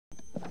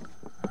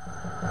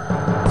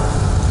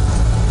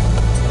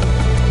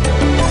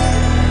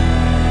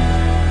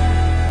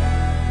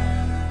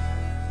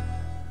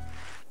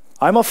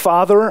I'm a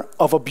father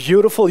of a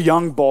beautiful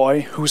young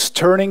boy who's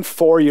turning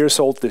 4 years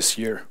old this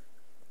year.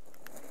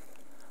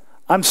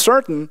 I'm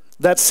certain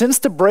that since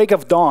the break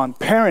of dawn,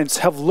 parents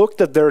have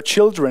looked at their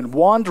children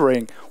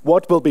wondering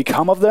what will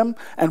become of them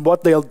and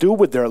what they'll do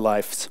with their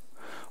lives,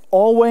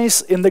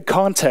 always in the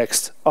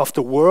context of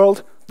the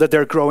world that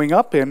they're growing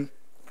up in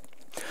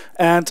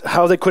and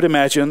how they could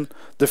imagine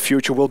the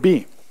future will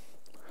be.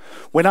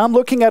 When I'm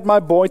looking at my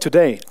boy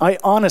today, I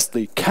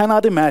honestly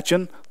cannot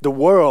imagine the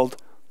world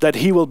that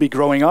he will be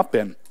growing up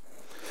in.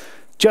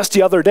 Just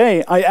the other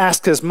day, I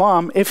asked his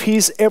mom if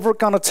he's ever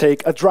gonna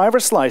take a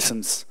driver's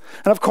license.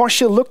 And of course,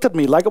 she looked at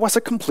me like I was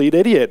a complete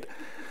idiot.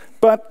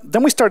 But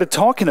then we started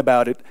talking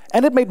about it,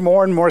 and it made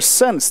more and more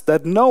sense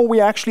that no, we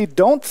actually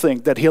don't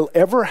think that he'll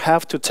ever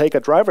have to take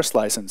a driver's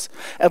license,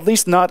 at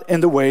least not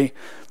in the way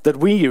that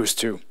we used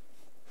to.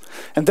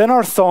 And then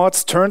our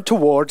thoughts turned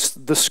towards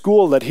the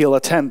school that he'll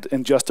attend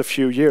in just a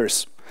few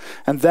years.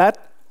 And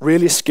that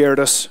really scared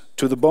us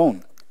to the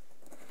bone.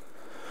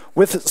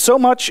 With so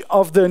much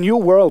of the new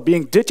world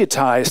being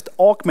digitized,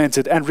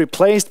 augmented, and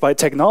replaced by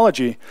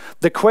technology,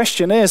 the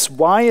question is,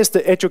 why is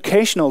the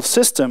educational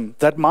system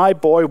that my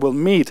boy will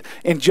meet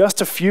in just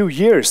a few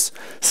years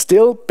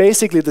still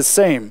basically the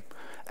same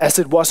as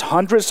it was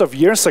hundreds of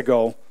years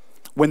ago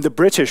when the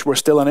British were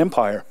still an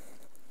empire?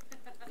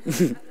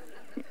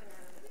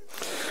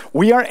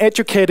 We are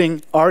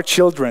educating our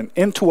children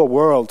into a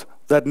world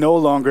that no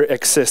longer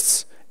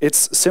exists.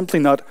 It's simply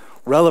not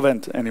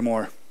relevant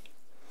anymore.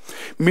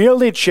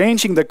 Merely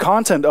changing the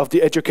content of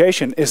the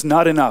education is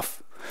not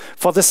enough.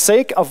 For the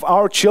sake of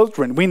our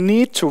children, we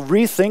need to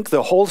rethink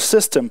the whole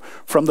system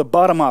from the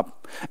bottom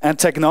up. And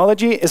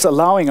technology is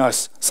allowing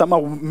us some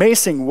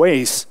amazing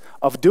ways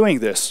of doing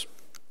this.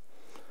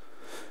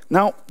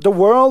 Now, the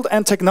world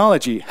and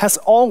technology has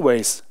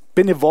always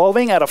been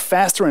evolving at a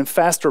faster and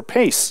faster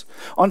pace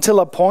until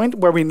a point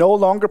where we no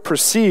longer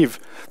perceive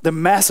the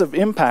massive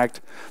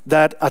impact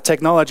that a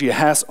technology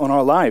has on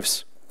our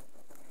lives.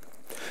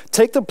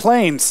 Take the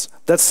planes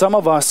that some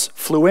of us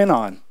flew in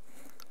on.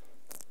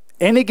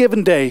 Any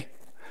given day,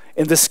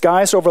 in the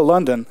skies over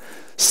London,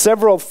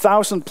 several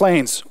thousand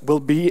planes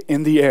will be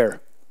in the air.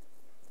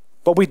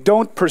 But we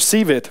don't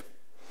perceive it.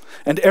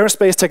 And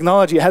aerospace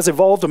technology has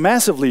evolved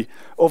massively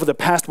over the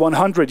past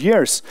 100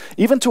 years,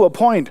 even to a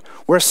point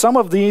where some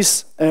of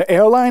these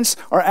airlines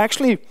are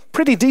actually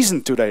pretty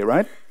decent today,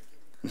 right?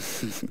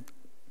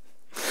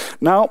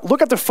 Now,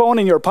 look at the phone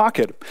in your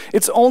pocket.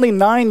 It's only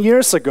 9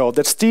 years ago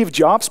that Steve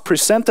Jobs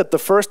presented the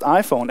first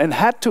iPhone and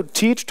had to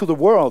teach to the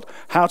world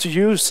how to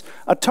use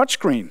a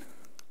touchscreen.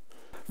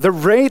 The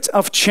rate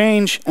of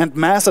change and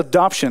mass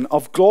adoption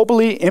of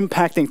globally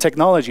impacting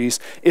technologies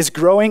is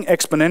growing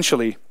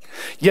exponentially.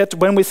 Yet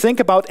when we think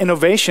about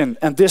innovation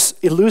and this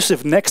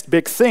elusive next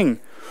big thing,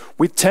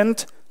 we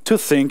tend to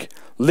think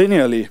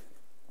linearly.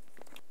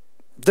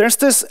 There's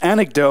this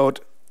anecdote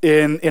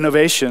in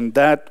innovation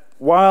that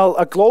while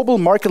a global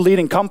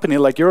market-leading company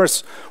like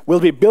yours will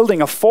be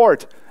building a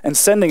fort and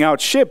sending out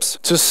ships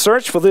to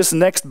search for this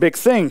next big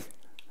thing,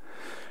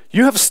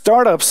 you have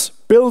startups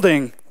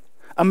building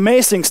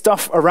amazing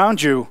stuff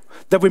around you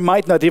that we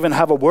might not even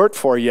have a word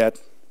for yet.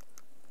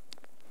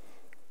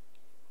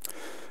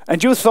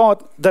 And you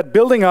thought that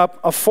building up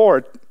a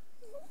fort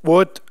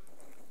would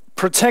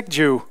protect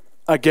you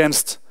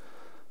against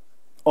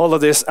all of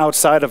this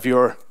outside of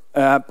your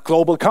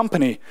global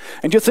company.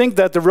 And you think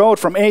that the road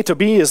from A to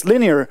B is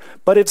linear,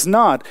 but it's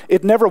not.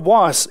 It never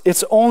was.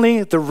 It's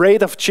only the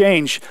rate of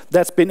change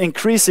that's been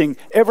increasing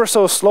ever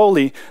so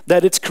slowly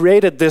that it's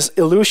created this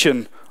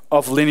illusion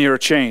of linear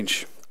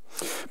change.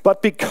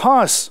 But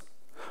because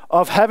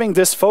of having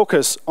this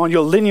focus on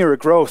your linear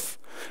growth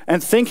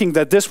and thinking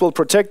that this will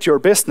protect your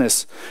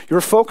business,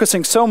 you're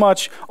focusing so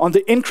much on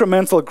the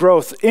incremental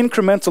growth,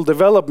 incremental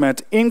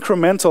development,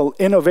 incremental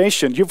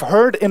innovation. You've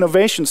heard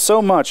innovation so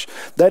much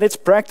that it's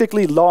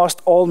practically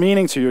lost all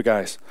meaning to you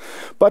guys.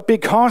 But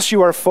because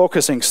you are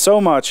focusing so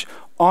much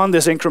on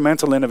this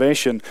incremental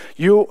innovation,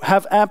 you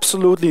have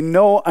absolutely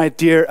no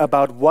idea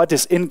about what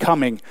is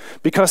incoming,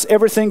 because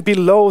everything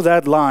below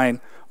that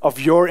line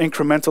of your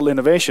incremental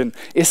innovation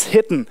is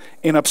hidden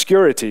in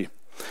obscurity.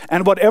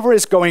 And whatever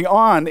is going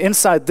on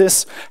inside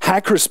this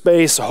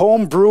hackerspace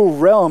homebrew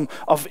realm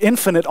of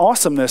infinite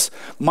awesomeness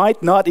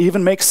might not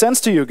even make sense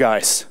to you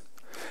guys.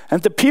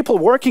 And the people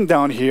working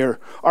down here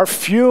are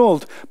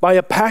fueled by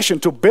a passion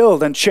to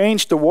build and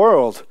change the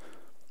world.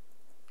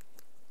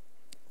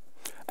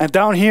 And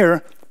down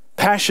here,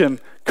 passion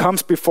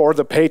comes before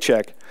the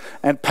paycheck.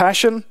 And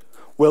passion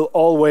will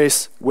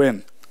always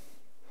win.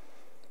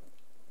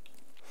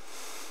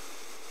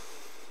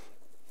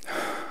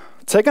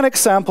 Take an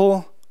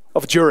example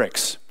of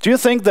Durex. Do you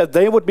think that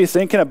they would be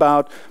thinking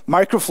about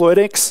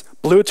microfluidics,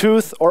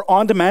 Bluetooth, or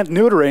on-demand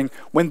neutering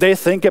when they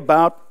think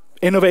about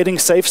innovating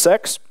safe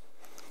sex?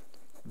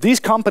 These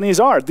companies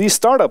are, these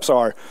startups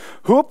are.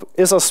 Hoop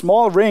is a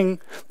small ring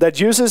that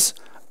uses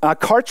a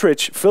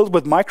cartridge filled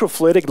with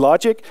microfluidic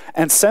logic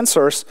and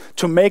sensors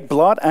to make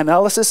blood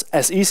analysis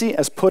as easy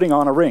as putting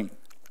on a ring.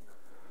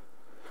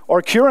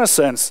 or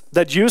Curasense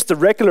that use the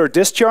regular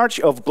discharge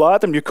of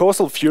blood and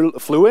mucosal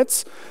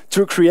fluids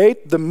to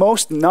create the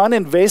most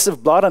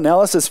non-invasive blood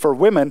analysis for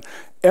women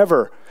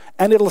ever,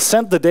 and it'll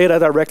send the data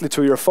directly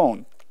to your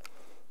phone.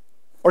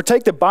 Or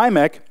take the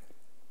BIMEC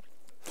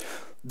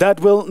that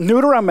will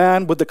neuter a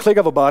man with the click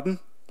of a button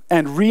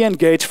and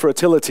re-engage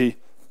fertility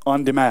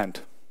on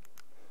demand.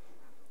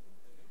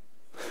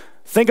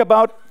 Think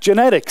about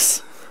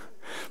genetics.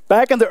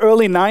 Back in the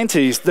early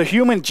 90s, the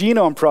Human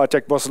Genome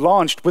Project was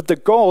launched with the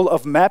goal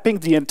of mapping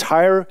the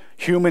entire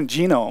human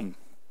genome,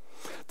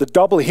 the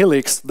double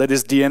helix that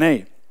is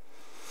DNA.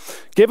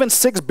 Given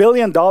 $6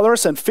 billion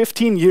and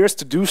 15 years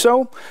to do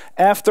so,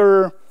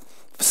 after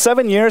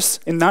 7 years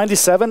in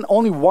 97,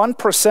 only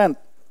 1%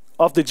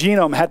 of the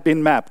genome had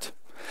been mapped.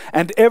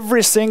 And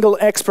every single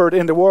expert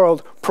in the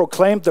world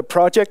proclaimed the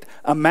project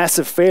a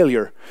massive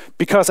failure.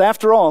 Because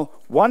after all,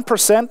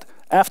 1%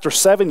 after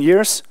 7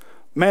 years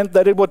meant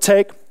that it would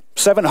take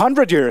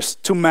 700 years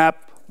to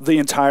map the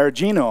entire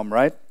genome,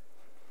 right?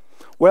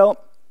 Well,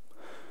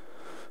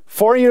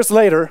 4 years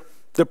later,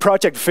 the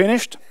project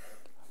finished,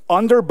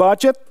 under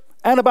budget,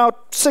 and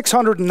about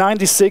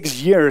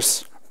 696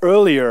 years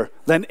earlier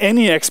than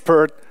any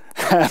expert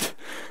had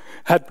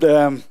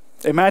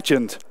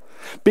imagined,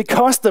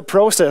 because the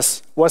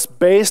process was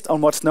based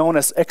on what's known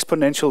as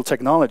exponential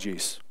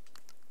technologies.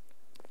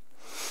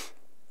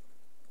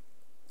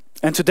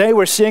 And today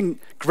we're seeing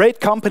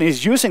great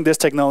companies using this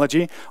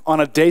technology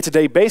on a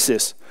day-to-day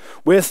basis.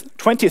 With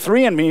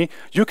 23andMe,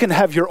 you can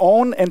have your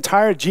own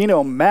entire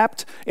genome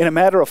mapped in a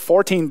matter of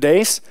 14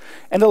 days,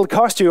 and it'll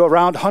cost you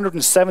around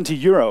 170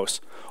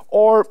 euros,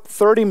 or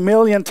 30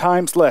 million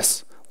times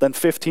less than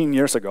 15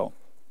 years ago.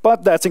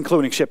 But that's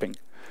including shipping.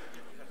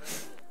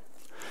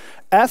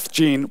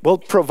 AthGene will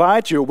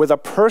provide you with a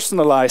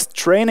personalized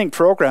training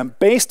program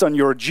based on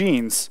your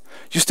genes.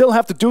 You still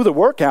have to do the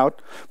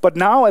workout, but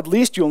now at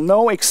least you'll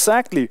know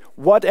exactly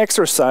what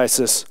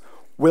exercises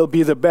will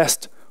be the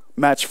best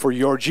match for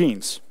your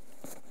genes.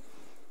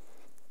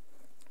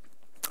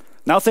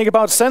 Now think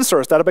about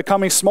sensors that are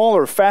becoming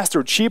smaller,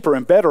 faster, cheaper,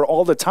 and better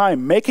all the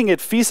time, making it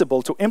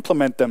feasible to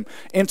implement them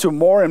into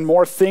more and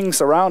more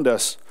things around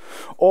us.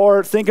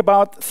 Or think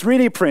about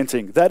 3D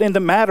printing that in the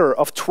matter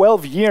of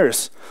 12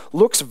 years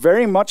looks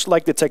very much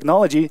like the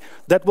technology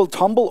that will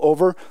tumble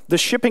over the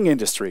shipping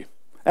industry.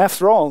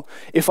 After all,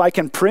 if I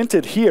can print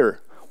it here,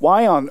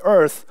 why on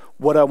earth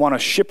would I want to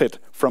ship it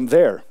from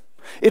there?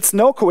 It's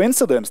no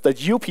coincidence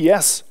that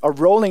UPS are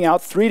rolling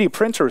out 3D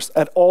printers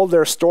at all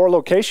their store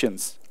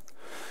locations.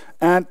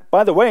 And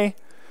by the way,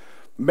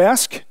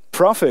 Maersk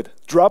profit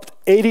dropped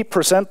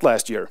 80%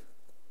 last year.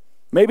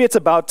 Maybe it's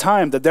about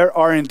time that their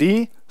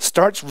R&D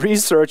starts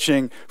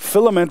researching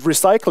filament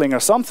recycling or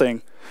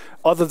something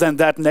other than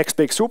that next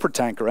big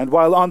supertanker. And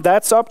while on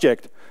that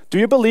subject, do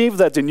you believe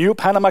that the new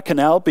Panama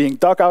Canal being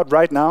dug out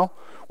right now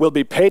will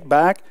be paid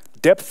back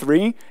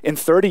debt-free in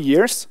 30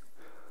 years?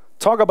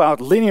 Talk about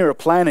linear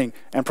planning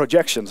and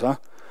projections, huh?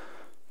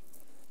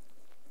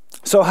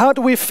 So how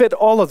do we fit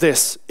all of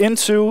this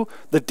into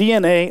the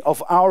DNA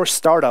of our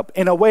startup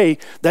in a way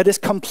that is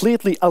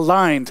completely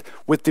aligned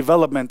with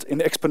development in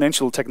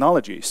exponential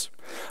technologies?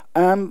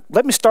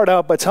 Let me start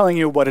out by telling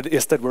you what it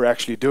is that we're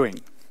actually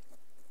doing.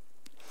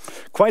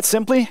 Quite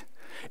simply,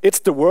 it's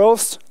the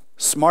world's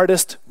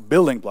smartest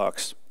building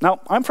blocks.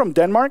 Now, I'm from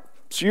Denmark,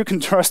 so you can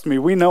trust me,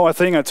 we know a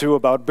thing or two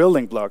about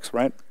building blocks,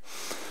 right?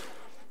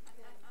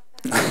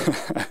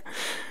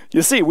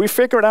 You see, we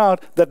figured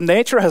out that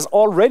nature has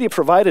already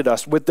provided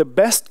us with the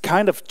best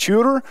kind of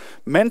tutor,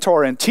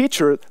 mentor, and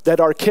teacher that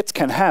our kids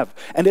can have,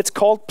 and it's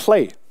called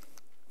play.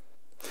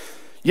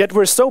 Yet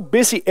we're so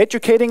busy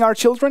educating our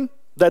children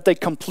that they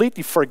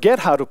completely forget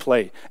how to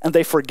play, and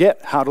they forget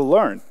how to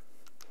learn.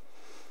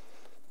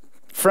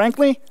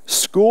 Frankly,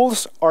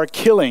 schools are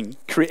killing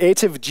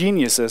creative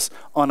geniuses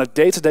on a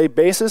day-to-day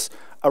basis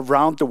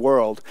around the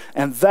world,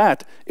 and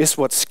that is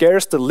what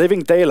scares the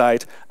living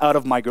daylight out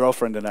of my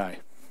girlfriend and I.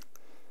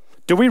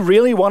 Do we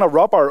really want to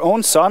rob our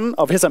own son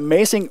of his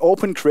amazing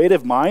open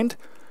creative mind?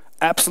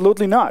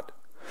 Absolutely not.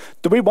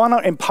 Do we want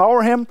to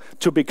empower him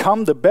to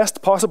become the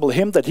best possible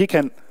him that he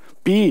can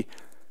be?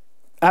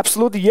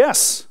 Absolutely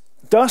yes.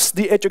 Does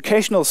the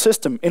educational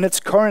system in its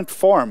current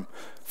form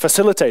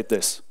facilitate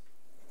this?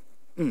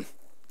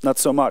 Not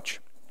so much.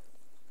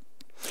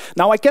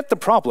 Now I get the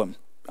problem.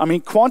 I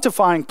mean,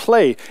 quantifying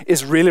play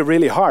is really,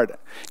 really hard.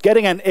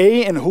 Getting an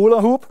A in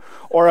hula hoop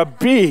or a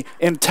B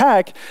in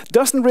tag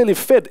doesn't really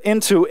fit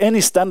into any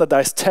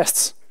standardized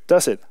tests,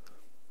 does it?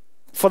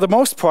 For the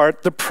most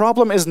part, the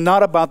problem is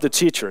not about the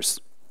teachers.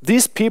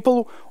 These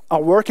people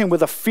are working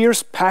with a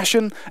fierce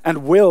passion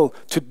and will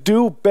to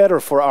do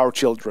better for our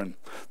children.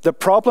 The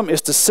problem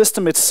is the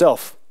system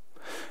itself,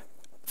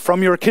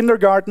 from your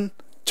kindergarten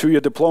to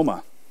your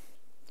diploma.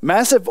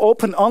 Massive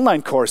open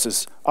online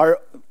courses are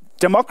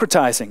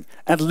democratizing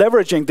and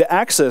leveraging the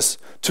access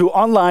to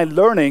online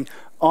learning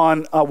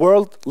on a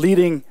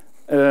world-leading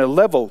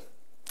level,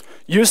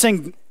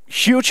 using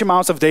huge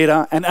amounts of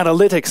data and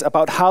analytics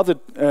about how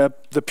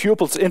the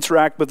pupils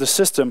interact with the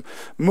system.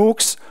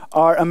 MOOCs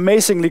are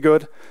amazingly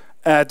good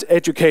at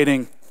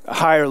educating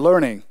higher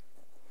learning.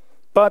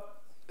 But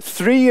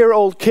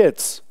 3-year-old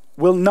kids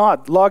will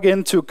not log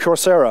into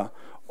Coursera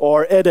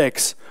or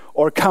edX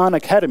or Khan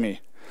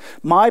Academy.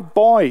 My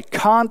boy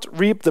can't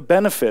reap the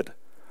benefit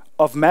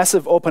of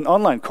massive open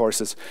online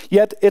courses.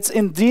 Yet it's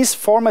in these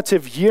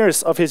formative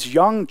years of his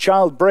young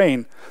child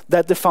brain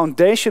that the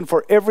foundation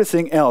for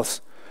everything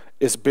else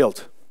is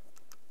built.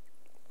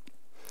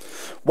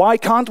 Why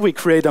can't we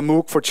create a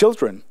MOOC for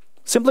children?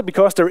 Simply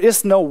because there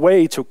is no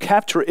way to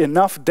capture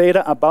enough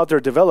data about their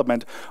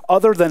development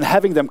other than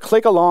having them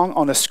click along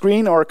on a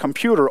screen or a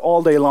computer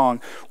all day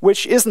long,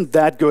 which isn't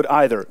that good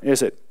either,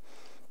 is it?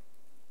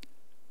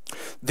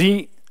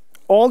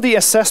 All the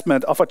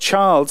assessment of a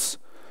child's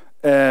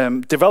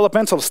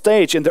developmental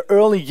stage in the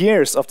early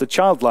years of the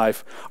child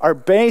life are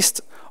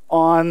based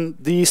on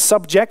the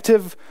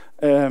subjective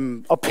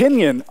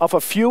opinion of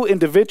a few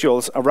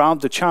individuals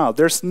around the child.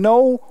 There's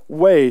no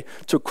way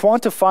to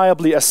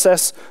quantifiably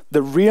assess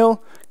the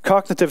real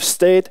cognitive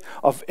state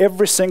of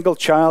every single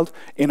child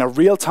in a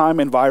real-time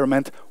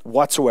environment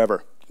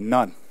whatsoever.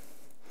 None.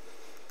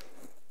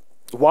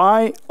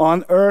 Why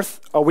on earth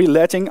are we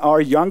letting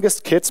our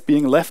youngest kids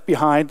being left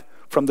behind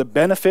from the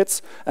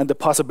benefits and the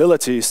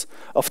possibilities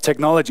of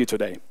technology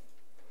today?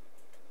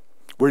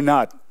 We're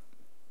not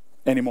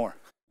anymore.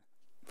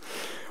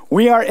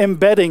 We are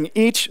embedding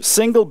each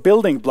single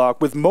building block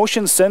with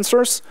motion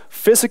sensors,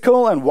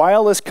 physical and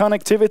wireless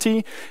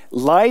connectivity,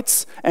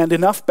 lights, and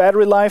enough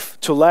battery life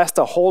to last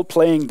a whole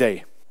playing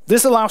day.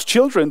 This allows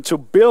children to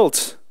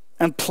build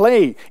and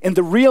play in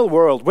the real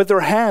world with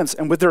their hands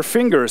and with their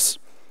fingers,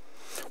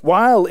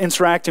 while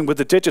interacting with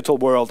the digital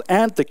world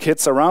and the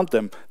kids around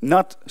them,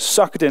 not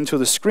sucked into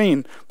the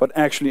screen, but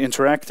actually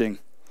interacting.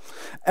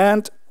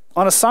 And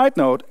on a side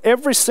note,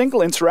 every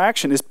single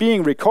interaction is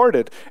being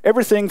recorded.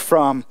 Everything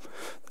from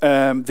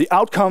the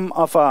outcome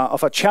of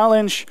a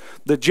challenge,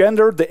 the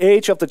gender, the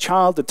age of the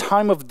child, the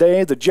time of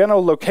day, the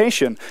general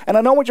location. And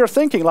I know what you're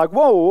thinking, like,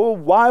 whoa,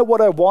 why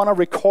would I want to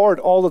record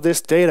all of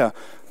this data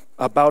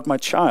about my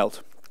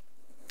child?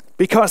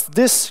 Because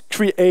this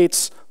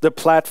creates the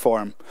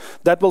platform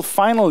that will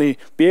finally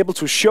be able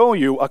to show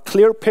you a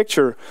clear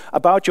picture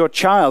about your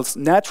child's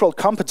natural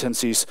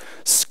competencies,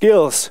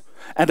 skills,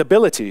 and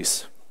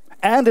abilities.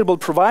 And it will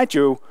provide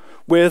you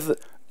with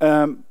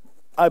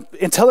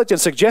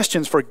intelligent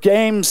suggestions for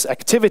games,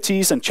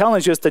 activities, and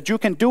challenges that you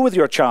can do with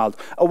your child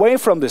away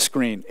from the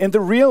screen, in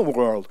the real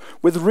world,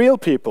 with real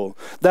people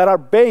that are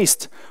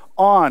based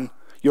on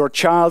your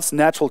child's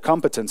natural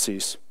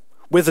competencies,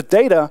 with the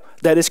data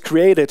that is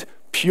created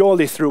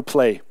purely through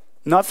play,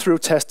 not through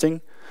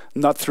testing,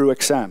 not through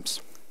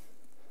exams.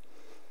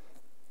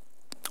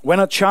 When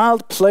a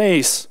child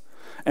plays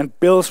and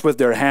builds with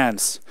their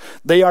hands,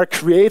 they are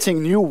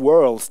creating new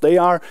worlds, they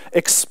are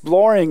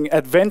exploring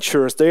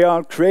adventures, they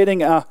are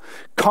creating a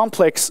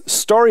complex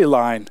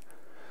storyline,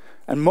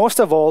 and most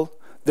of all,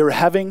 they're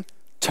having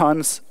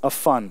tons of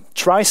fun.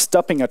 Try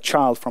stopping a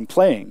child from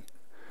playing.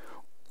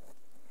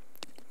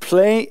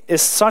 Play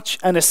is such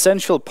an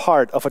essential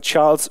part of a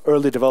child's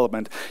early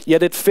development,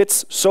 yet it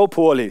fits so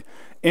poorly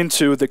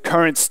into the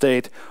current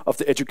state of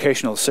the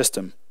educational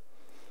system.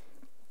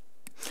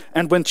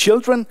 And when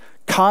children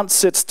can't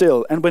sit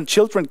still, and when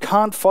children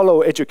can't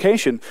follow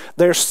education,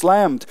 they're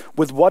slammed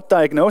with what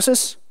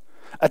diagnosis?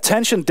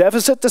 Attention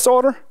deficit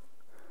disorder?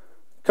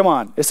 Come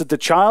on, is it the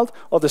child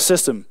or the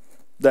system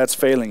that's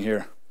failing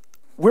here?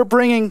 We're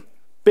bringing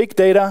big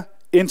data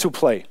into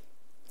play.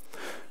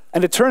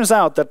 And it turns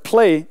out that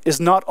play is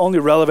not only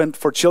relevant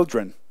for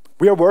children.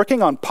 We are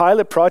working on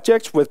pilot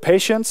projects with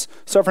patients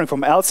suffering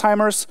from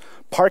Alzheimer's,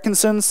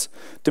 Parkinson's,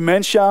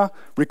 dementia,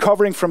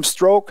 recovering from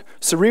stroke,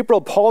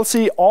 cerebral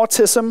palsy,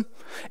 autism,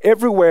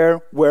 everywhere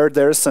where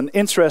there's an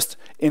interest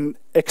in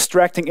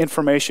extracting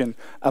information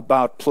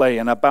about play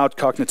and about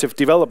cognitive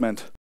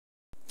development.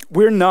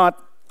 We're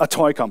not a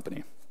toy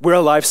company. We're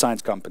a life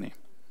science company.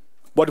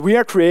 What we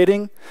are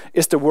creating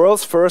is the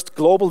world's first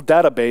global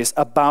database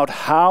about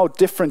how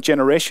different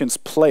generations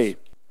play.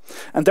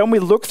 And then we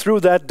look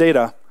through that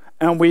data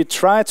and we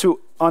try to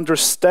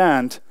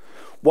understand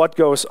what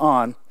goes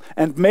on.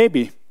 And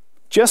maybe,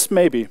 just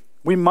maybe,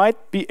 we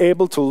might be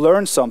able to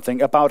learn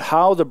something about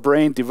how the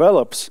brain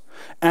develops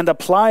and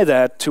apply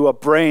that to a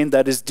brain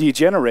that is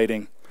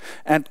degenerating,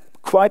 and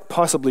quite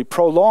possibly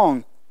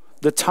prolong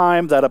the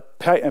time that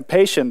a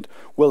patient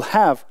will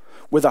have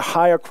with a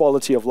higher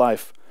quality of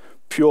life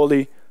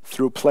purely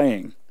through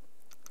playing.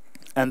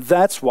 And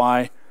that's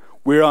why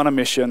we're on a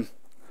mission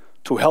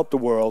to help the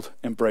world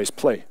embrace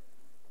play.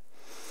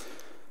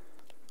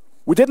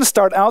 We didn't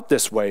start out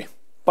this way,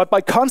 but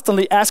by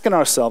constantly asking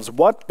ourselves,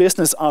 what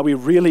business are we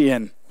really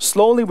in?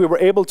 Slowly we were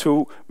able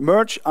to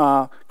merge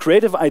a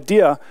creative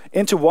idea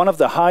into one of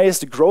the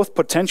highest growth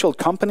potential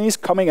companies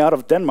coming out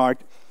of Denmark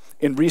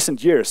in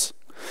recent years.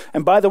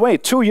 And by the way,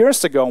 2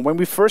 years ago, when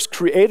we first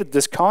created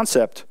this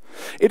concept,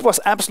 it was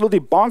absolutely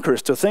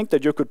bonkers to think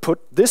that you could put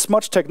this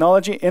much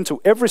technology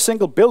into every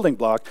single building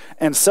block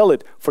and sell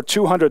it for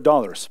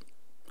 $200.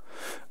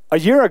 A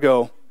year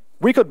ago,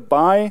 we could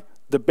buy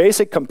the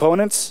basic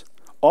components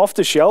off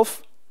the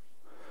shelf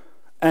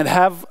and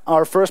have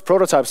our first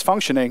prototypes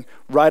functioning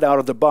right out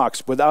of the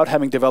box without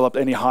having developed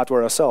any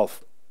hardware ourselves.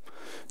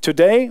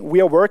 Today,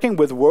 we are working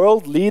with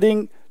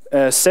world-leading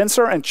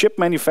sensor and chip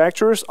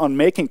manufacturers on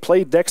making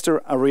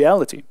playDXTR a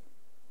reality.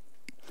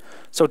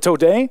 So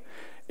today,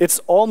 it's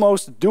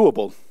almost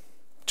doable.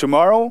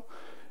 Tomorrow,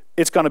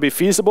 it's going to be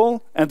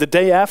feasible, and the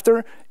day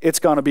after, it's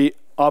going to be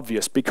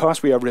obvious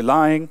because we are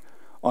relying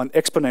on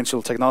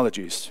exponential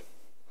technologies.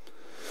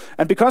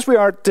 And because we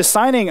are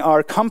designing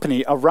our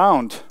company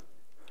around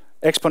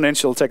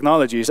exponential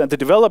technologies and the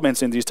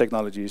developments in these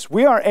technologies,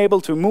 we are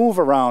able to move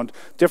around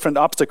different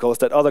obstacles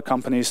that other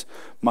companies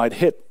might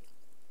hit.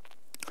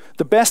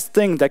 The best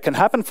thing that can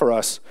happen for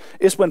us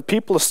is when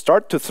people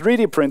start to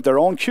 3D print their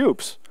own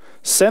cubes.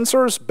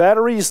 Sensors,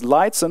 batteries,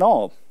 lights, and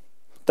all.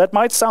 That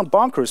might sound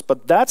bonkers,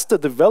 but that's the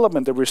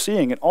development that we're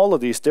seeing in all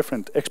of these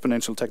different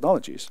exponential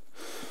technologies.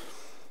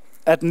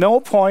 At no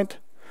point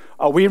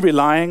are we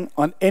relying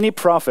on any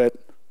profit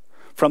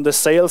from the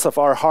sales of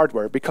our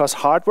hardware, because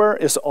hardware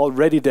is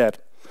already dead.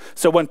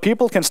 So when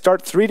people can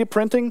start 3D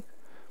printing,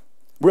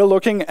 we're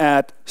looking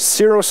at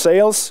 0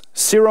 sales,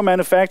 0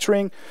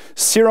 manufacturing,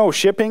 0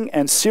 shipping,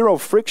 and 0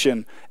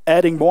 friction,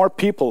 adding more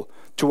people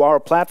to our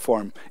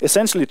platform,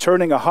 essentially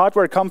turning a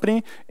hardware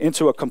company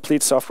into a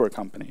complete software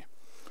company.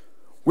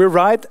 We're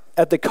right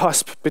at the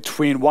cusp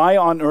between why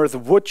on earth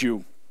would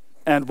you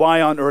and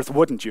why on earth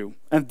wouldn't you?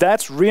 And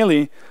that's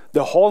really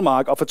the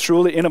hallmark of a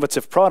truly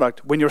innovative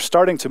product when you're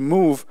starting to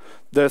move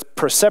the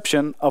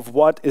perception of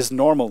what is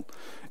normal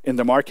in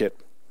the market.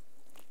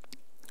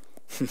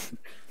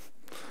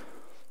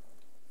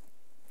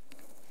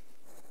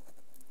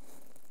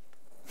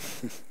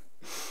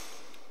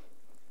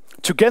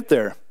 To get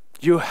there,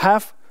 you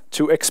have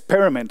to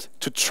experiment,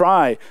 to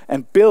try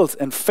and build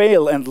and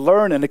fail and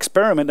learn and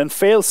experiment and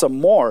fail some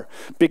more.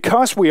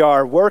 Because we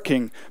are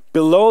working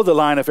below the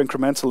line of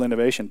incremental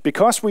innovation,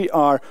 because we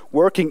are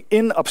working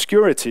in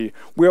obscurity,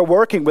 we are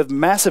working with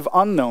massive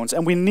unknowns,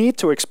 and we need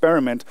to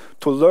experiment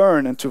to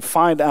learn and to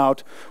find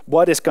out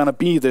what is going to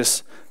be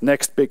this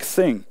next big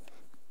thing.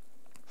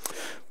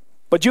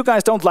 But you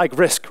guys don't like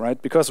risk,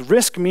 right? Because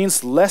risk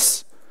means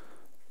less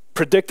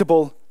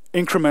predictable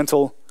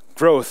incremental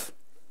growth.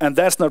 And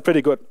that's not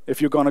pretty good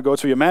if you're going to go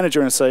to your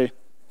manager and say,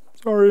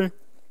 sorry, I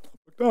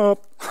fucked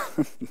up.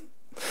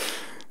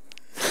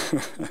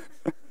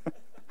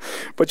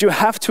 But you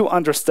have to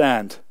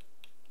understand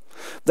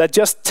that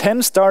just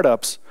 10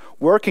 startups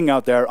working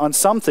out there on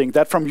something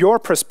that from your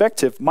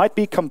perspective might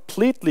be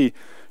completely,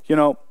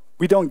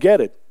 we don't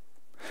get it,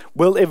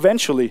 will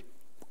eventually,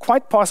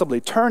 quite possibly,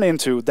 turn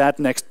into that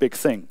next big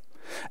thing.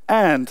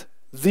 And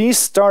these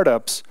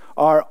startups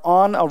are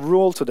on a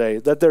rule today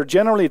that they're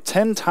generally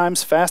 10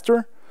 times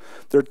faster,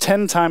 they're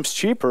 10 times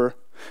cheaper,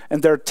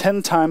 and they're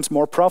 10 times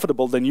more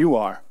profitable than you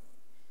are.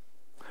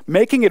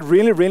 Making it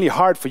really, really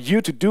hard for you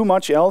to do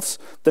much else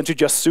than to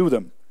just sue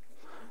them.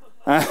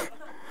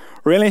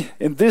 Really,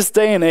 in this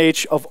day and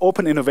age of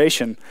open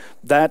innovation,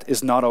 that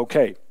is not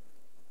okay.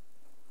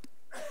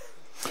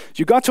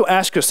 You got to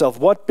ask yourself,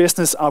 what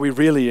business are we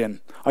really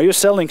in? Are you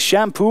selling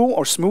shampoo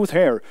or smooth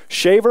hair,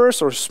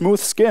 shavers or smooth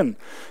skin,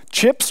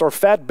 chips or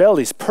fat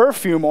bellies,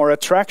 perfume or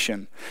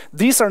attraction?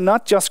 These are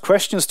not just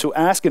questions to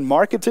ask in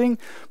marketing,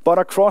 but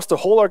across the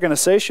whole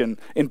organization,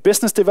 in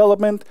business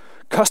development,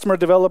 customer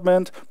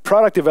development,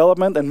 product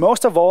development, and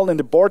most of all in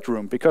the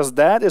boardroom, because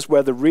that is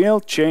where the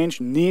real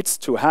change needs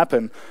to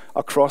happen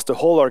across the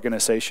whole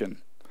organization.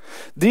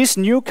 These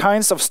new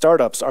kinds of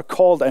startups are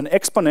called an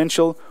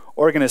exponential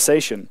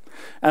organization.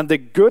 And the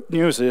good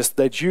news is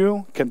that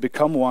you can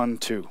become one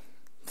too.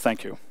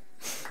 Thank you.